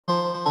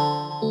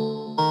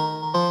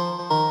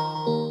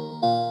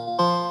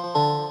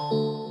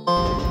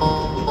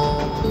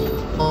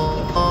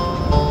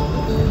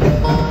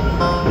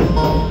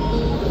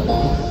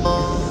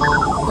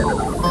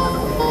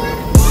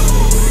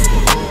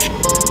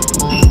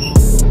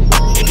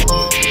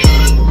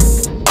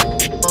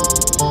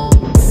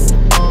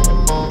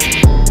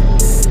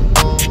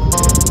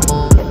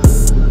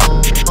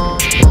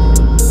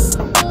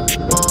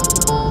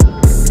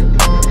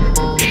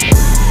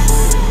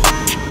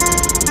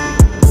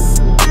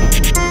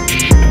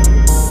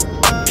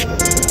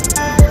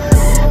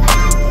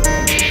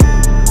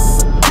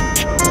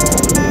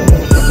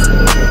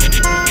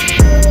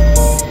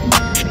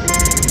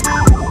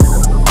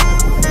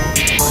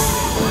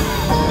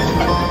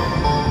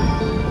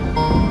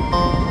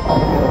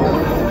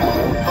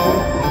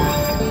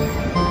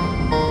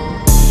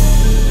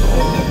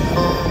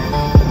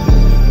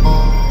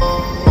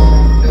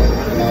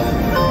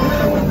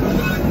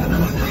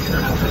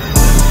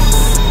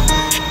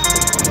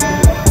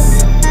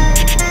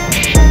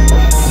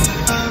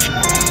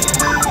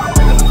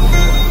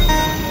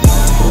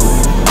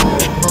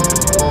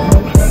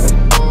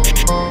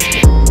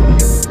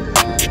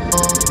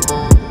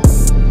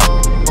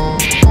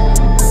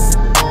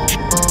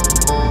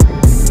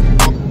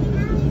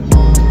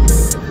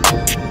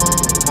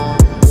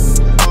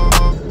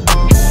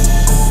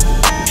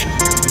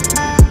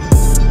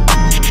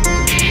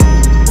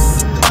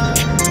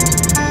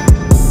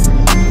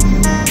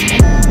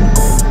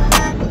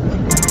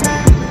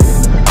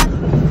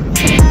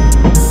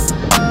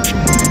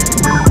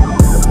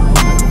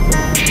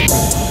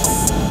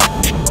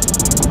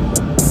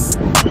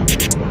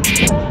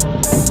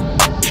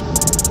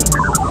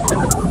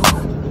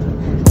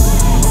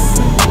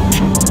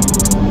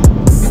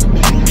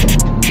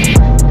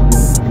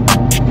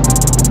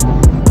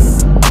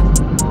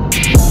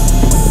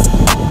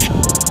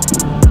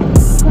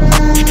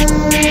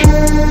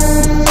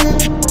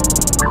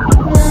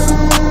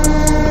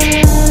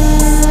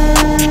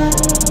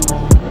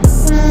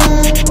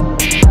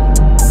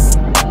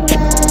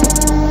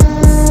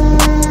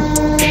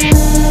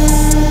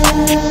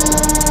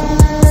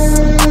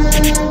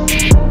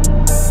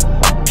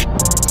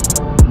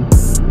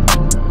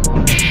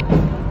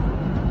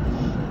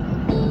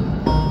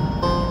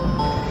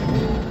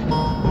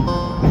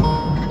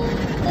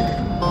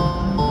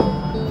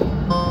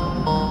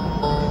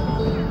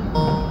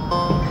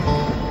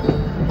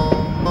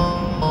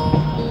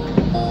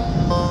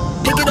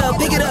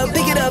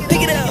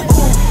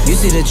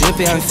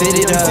drippy, I'm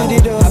fitted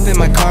up. Hop in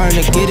my car and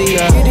I get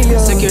it up.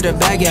 Secure the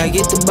bag, yeah, I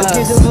get the bus.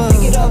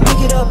 Pick it up,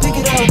 pick it up, pick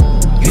it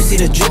up. You see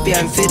the drippy,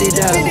 I'm fitted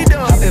up.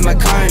 Hop in my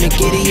car and I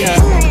get it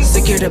up.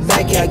 Secure the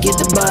bag, yeah, I get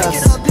the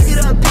bus. Pick it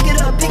up, pick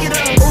it up, pick it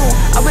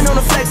up. I've been on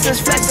the flex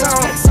since flex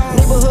on.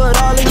 Neighborhood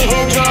all in your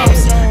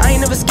eardrums. I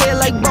ain't never scared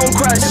like Bone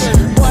Crush.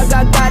 Boy, I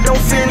got God,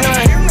 don't fear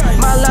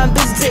none. My line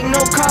busy, take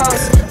no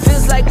calls.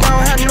 Feels like I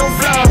don't have no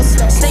flaws.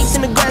 Snakes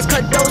in the grass,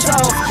 cut those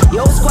off.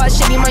 Yo, squad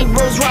shady, my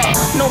bros raw.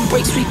 No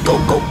breaks, we go,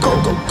 go, go,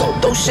 go, go.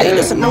 Don't shade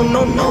us, no,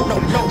 no, no,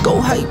 no.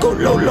 Go high, go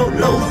low, low,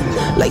 low.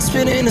 Like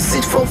spinning in a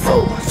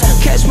 644.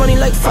 Cash money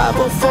like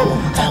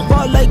 504.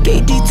 Ball like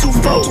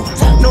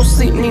AD24. No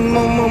sleep, need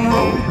more, more,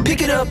 more.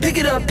 Pick it up, pick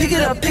it up, pick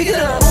it up, pick it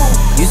up.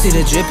 You see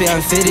the drippy,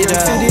 I'm fitted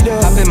up.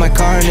 Hop in my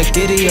car and I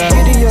get it up.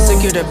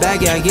 Secure the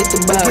bag, yeah, I get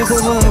the bus. Pick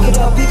it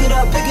up, pick it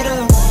up, pick it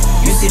up.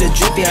 You see the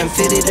drippy, I'm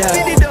fitted up.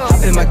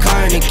 Hop in my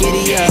car and I get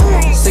it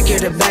up. Secure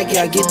the bag,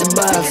 yeah, I get the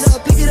bus.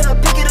 Pick it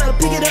up, pick it up,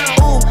 pick it up.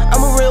 Ooh,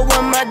 I'm a real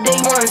one, my day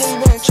ones.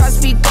 Try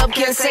speak up,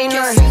 can't say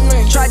none.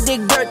 Try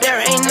dig dirt,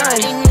 there ain't none.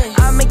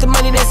 I make the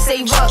money that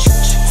save up.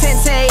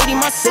 10 to 80,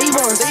 my save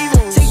ones.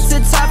 Take to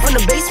the top from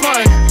the base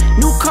one.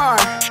 New car,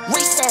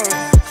 race on.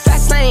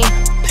 Fast lane,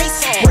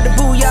 pace on. With the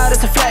booyah,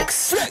 that's a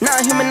flex.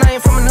 Not human,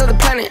 I ain't from another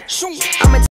planet. I'm a